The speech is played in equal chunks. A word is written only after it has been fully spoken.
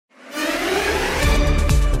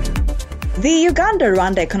The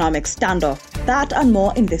Uganda-Rwanda economic standoff. That and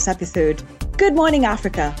more in this episode. Good morning,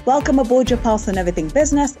 Africa. Welcome aboard your pulse on everything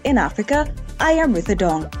business in Africa. I am Ruth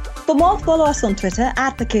Adong. For more, follow us on Twitter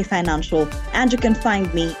at The K Financial, and you can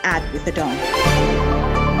find me at Ruth Adong.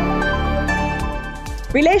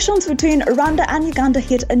 Relations between Rwanda and Uganda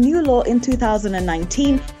hit a new low in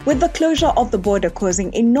 2019, with the closure of the border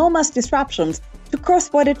causing enormous disruptions to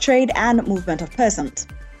cross-border trade and movement of persons.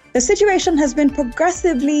 The situation has been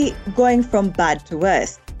progressively going from bad to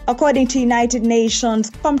worse. According to United Nations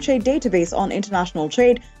Comtrade database on international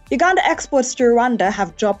trade, Uganda exports to Rwanda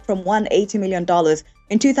have dropped from $180 million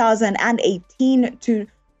in 2018 to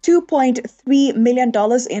 $2.3 million in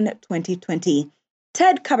 2020.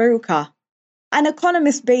 Ted Kaberuka, an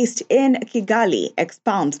economist based in Kigali,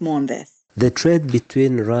 expounds more on this. The trade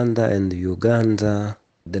between Rwanda and Uganda,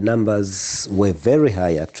 the numbers were very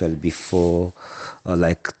high actually before,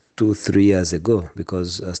 like 2-3 years ago,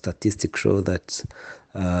 because statistics show that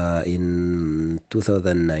in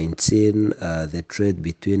 2019, the trade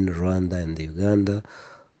between Rwanda and Uganda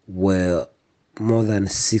were more than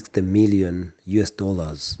 $60 million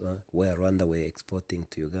where Rwanda were exporting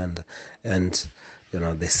to Uganda. And,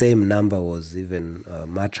 the same number was even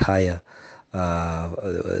much higher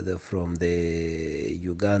from the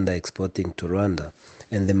Uganda exporting to Rwanda.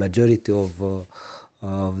 And the majority of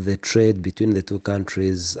the trade between the two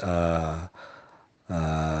countries are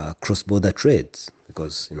cross-border trades,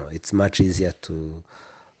 because it's much easier to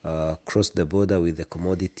cross the border with the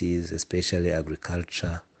commodities, especially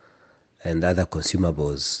agriculture and other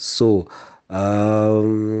consumables. So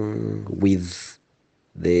with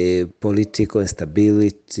the political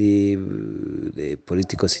instability, the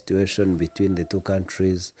political situation between the two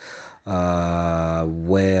countries,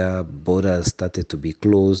 where borders started to be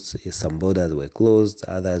closed. Some borders were closed,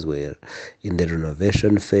 others were in the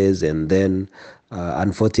renovation phase, and then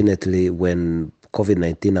unfortunately when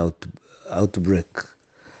COVID-19 outbreak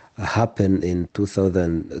happened in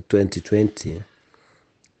 2020,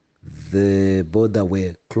 the border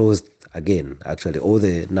were closed again. Actually, all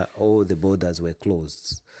the borders were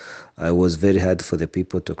closed. It was very hard for the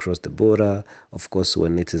people to cross the border. Of course,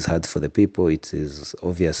 when it is hard for the people, it is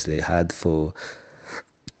obviously hard for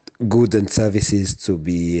goods and services to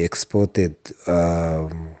be exported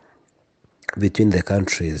between the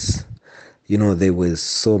countries. There was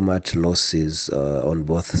so much losses on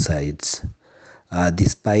both sides.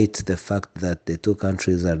 Despite the fact that the two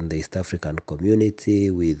countries are in the East African community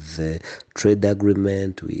with the trade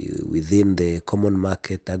agreement, within the common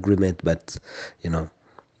market agreement, but,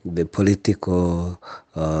 the political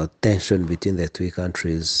tension between the two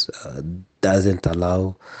countries doesn't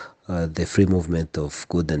allow the free movement of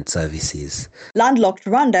goods and services. Landlocked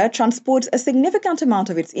Rwanda transports a significant amount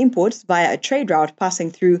of its imports via a trade route passing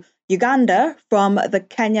through Uganda from the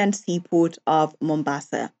Kenyan seaport of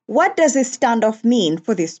Mombasa. What does this standoff mean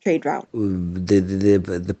for this trade route?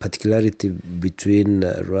 The particularity between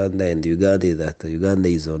Rwanda and Uganda is that Uganda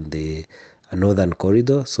is on the northern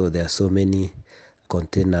corridor, so there are so many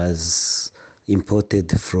containers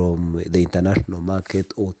imported from the international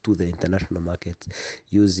market or to the international market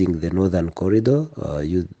using the northern corridor,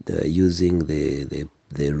 using the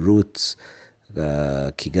routes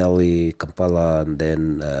Kigali, Kampala, and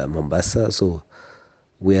then Mombasa. So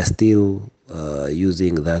we are still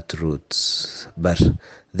using that route, but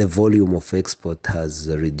the volume of export has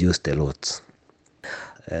reduced a lot.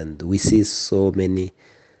 And we see so many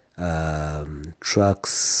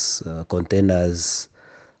trucks, containers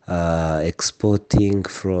exported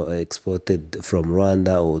from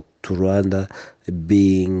Rwanda or to Rwanda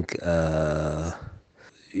being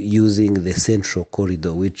using the central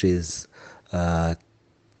corridor, which is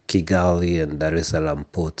Kigali and Dar es Salaam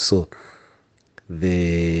port. So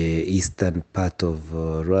the eastern part of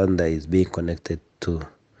Rwanda is being connected to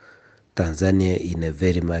Tanzania in a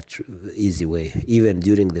very much easy way. Even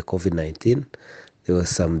during the COVID-19, there were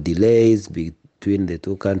some delays between the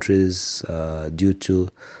two countries due to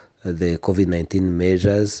the COVID-19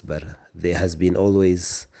 measures, but there has been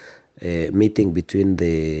always a meeting between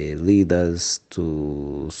the leaders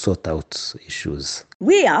to sort out issues.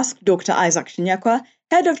 We asked Dr. Isaac Chinyakwa,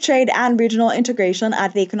 Head of Trade and Regional Integration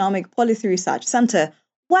at the Economic Policy Research Center,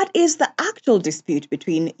 what is the actual dispute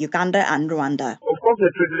between Uganda and Rwanda? Of course,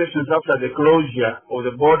 the trade relations after the closure of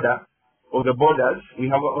the borders, we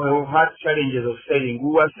have had challenges of selling. We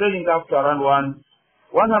were selling up to around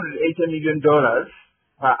 $180 million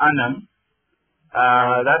per annum.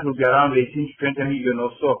 That would be around 18 to 20 million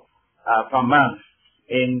or so per month.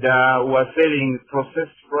 And we were selling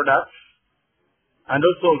processed products and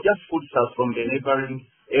also just foodstuffs from the neighboring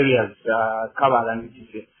areas, Kabala and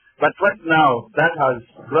etc. But right now, that has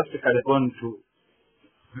drastically gone to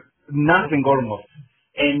nothing almost.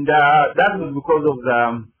 And that was because of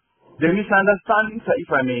the misunderstandings,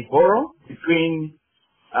 if I may borrow, between,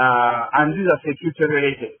 and these are security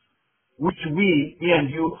related, which me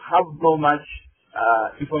and you have no much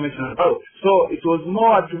information about. So it was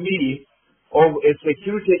more to me of a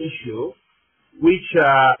security issue which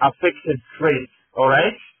affected trade, all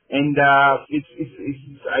right? And it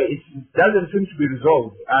doesn't seem to be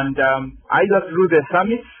resolved. And either through the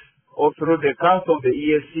summit or through the council of the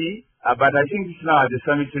EAC, but I think it's now at the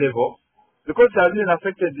summit level, because it hasn't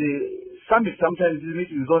affected the summit. Sometimes these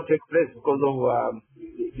meetings don't take place because of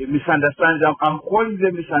the misunderstandings. I'm calling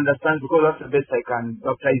them misunderstandings because that's the best I can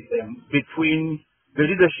baptize them, between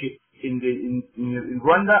the leadership in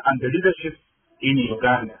Rwanda and the leadership in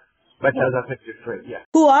Uganda. But it has affected trade, yeah.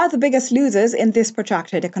 Who are the biggest losers in this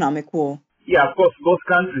protracted economic war? Yeah, of course, both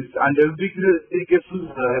countries. And the biggest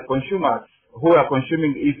losers are consumers who are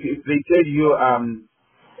consuming. If they tell you,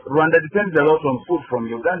 Rwanda depends a lot on food from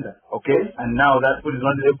Uganda, okay? And now that food is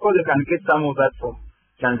not, of course they can get some of that from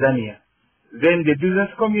Tanzania. Then the business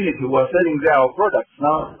community who are selling their products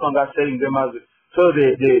now no longer selling them as, so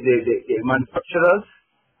the manufacturers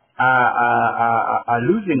are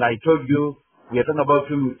losing. I told you, we are talking about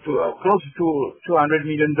close to $200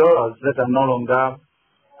 million that are no longer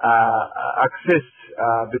accessed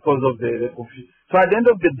because of the conflict. So at the end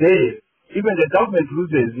of the day, even the government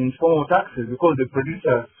loses in form of taxes because the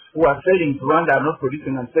producers who are selling to Rwanda are not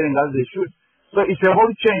producing and selling as they should. So it's a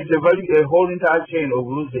whole chain, a whole entire chain of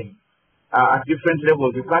losing at different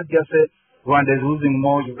levels. You can't just say Rwanda is losing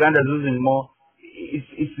more, Uganda is losing more.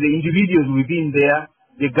 It's the individuals within there,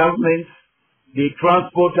 the governments, the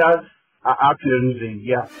transporters are actually losing,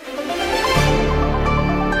 yeah.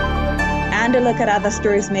 And a look at other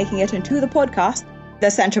stories making it into the podcast.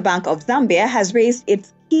 The Central Bank of Zambia has raised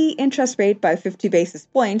its key interest rate by 50 basis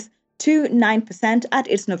points to 9% at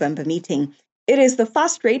its November meeting. It is the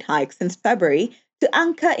first rate hike since February to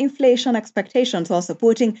anchor inflation expectations while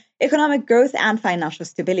supporting economic growth and financial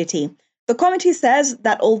stability. The committee says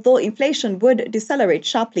that although inflation would decelerate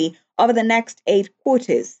sharply over the next 8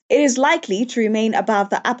 quarters, it is likely to remain above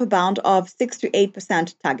the upper bound of 6 to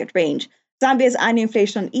 8% target range. Zambia's annual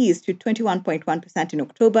inflation eased to 21.1% in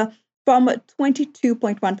October from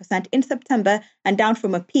 22.1% in September and down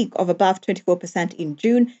from a peak of above 24% in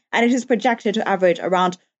June, and it is projected to average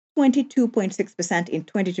around 22.6% in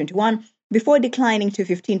 2021 before declining to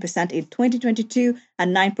 15% in 2022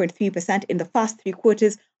 and 9.3% in the first 3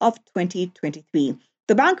 quarters of 2023.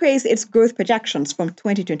 The bank raised its growth projections from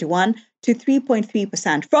 2021 to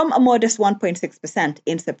 3.3% from a modest 1.6%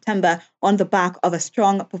 in September on the back of a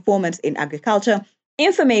strong performance in agriculture,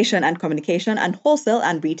 information and communication, and wholesale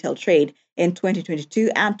and retail trade. In 2022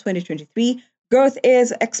 and 2023, growth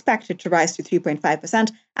is expected to rise to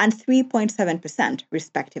 3.5% and 3.7%,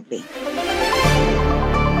 respectively.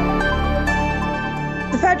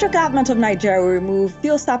 The federal government of Nigeria will remove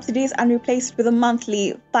fuel subsidies and replace it with a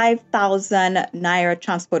monthly 5,000 naira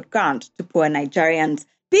transport grant to poor Nigerians.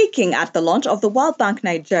 Speaking at the launch of the World Bank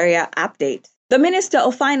Nigeria update, the Minister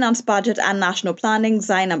of Finance, Budget and National Planning,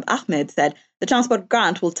 Zainab Ahmed, said the transport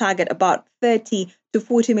grant will target about 30 to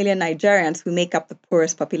 40 million Nigerians who make up the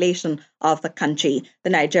poorest population of the country. The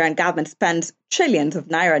Nigerian government spends trillions of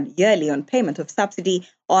naira yearly on payment of subsidy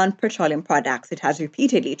on petroleum products. It has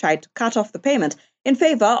repeatedly tried to cut off the payment in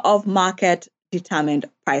favor of market-determined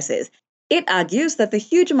prices. It argues that the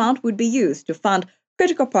huge amount would be used to fund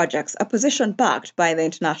critical projects, a position backed by the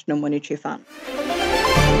International Monetary Fund.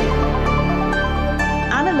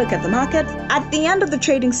 And a look at the markets. At the end of the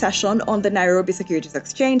trading session on the Nairobi Securities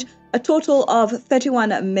Exchange, a total of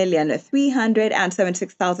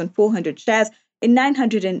 31,376,400 shares in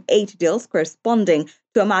 908 deals, corresponding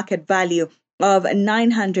to a market value of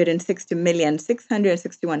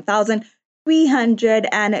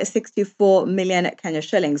 960,661,364 million Kenya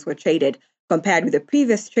shillings were traded. Compared with the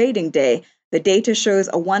previous trading day, the data shows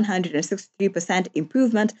a 163%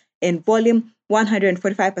 improvement in volume,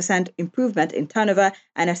 145% improvement in turnover,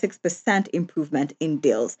 and a 6% improvement in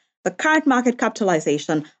deals. The current market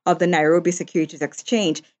capitalization of the Nairobi Securities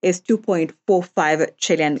Exchange is 2.45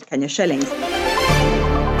 trillion Kenya shillings.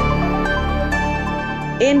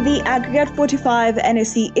 In the aggregate, 45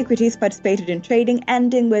 NSE equities participated in trading,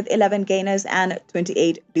 ending with 11 gainers and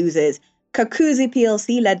 28 losers. Kakuzi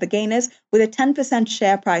PLC led the gainers with a 10%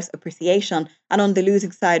 share price appreciation, and on the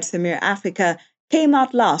losing side, Samir Africa came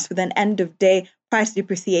out last with an end-of-day price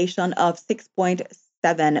depreciation of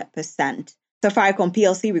 6.7%. Safaricom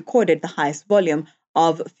PLC recorded the highest volume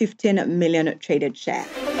of 15 million traded shares.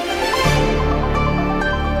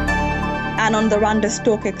 And And on the Rwanda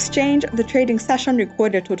Stock Exchange, the trading session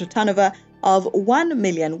recorded a total turnover of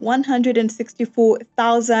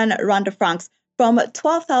 1,164,000 Rwanda francs from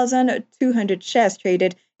 12,200 shares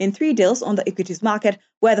traded in 3 deals on the equities market,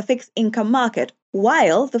 while the fixed income market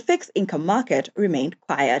remained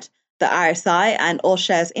quiet. The RSI and all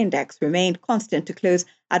shares index remained constant to close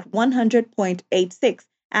at 100.86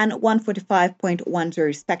 and 145.10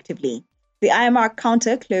 respectively. The IMR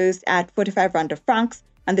counter closed at 45 Rwanda francs,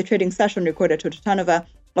 and the trading session recorded a total turnover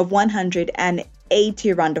of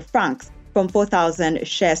 180 Rwanda francs from 4,000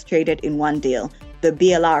 shares traded in 1 deal. The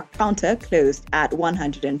BLR counter closed at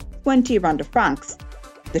 120 Rwanda francs.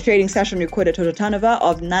 The trading session recorded a total turnover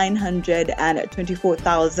of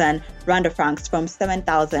 924,000 Rwanda francs from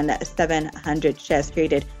 7,700 shares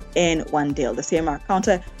traded in 1 deal. The CMR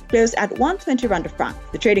counter closed at 120 Rwanda francs.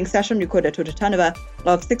 The trading session recorded a total turnover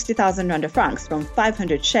of 60,000 Rwanda francs from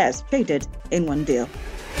 500 shares traded in 1 deal.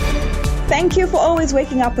 Thank you for always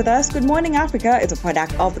waking up with us. Good Morning Africa is a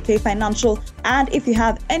product of the K Financial. And if you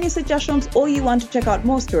have any suggestions or you want to check out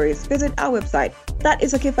more stories, visit our website. That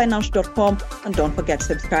is thekfinancial.com, and don't forget to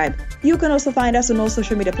subscribe. You can also find us on all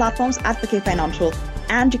social media platforms at the K Financial,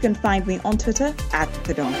 and you can find me on Twitter at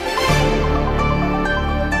Kadon.